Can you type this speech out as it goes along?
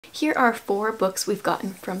Here are 4 books we've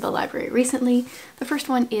gotten from the library recently. The first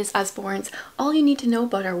one is Osborne's All You Need to Know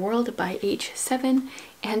About Our World by age 7,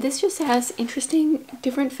 and this just has interesting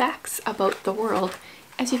different facts about the world,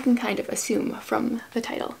 as you can kind of assume from the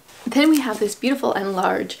title. Then we have this beautiful and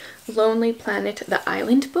large Lonely Planet the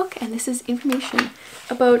Island book, and this is information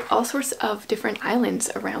about all sorts of different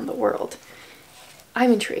islands around the world.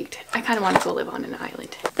 I'm intrigued. I kind of want to go live on an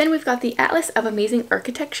island. Then we've got the Atlas of Amazing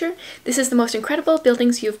Architecture. This is the most incredible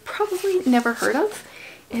buildings you've probably never heard of.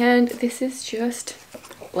 And this is just,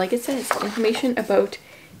 like it says, information about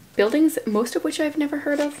buildings, most of which I've never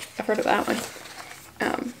heard of. I've heard of that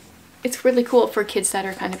one. It's really cool for kids that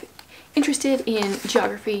are kind of interested in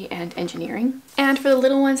geography and engineering. And for the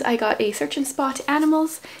little ones, I got a Search and Spot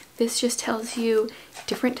Animals. This just tells you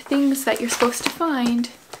different things that you're supposed to find.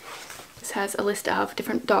 This has a list of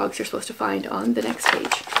different dogs you're supposed to find on the next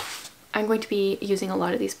page. I'm going to be using a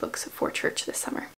lot of these books for church this summer.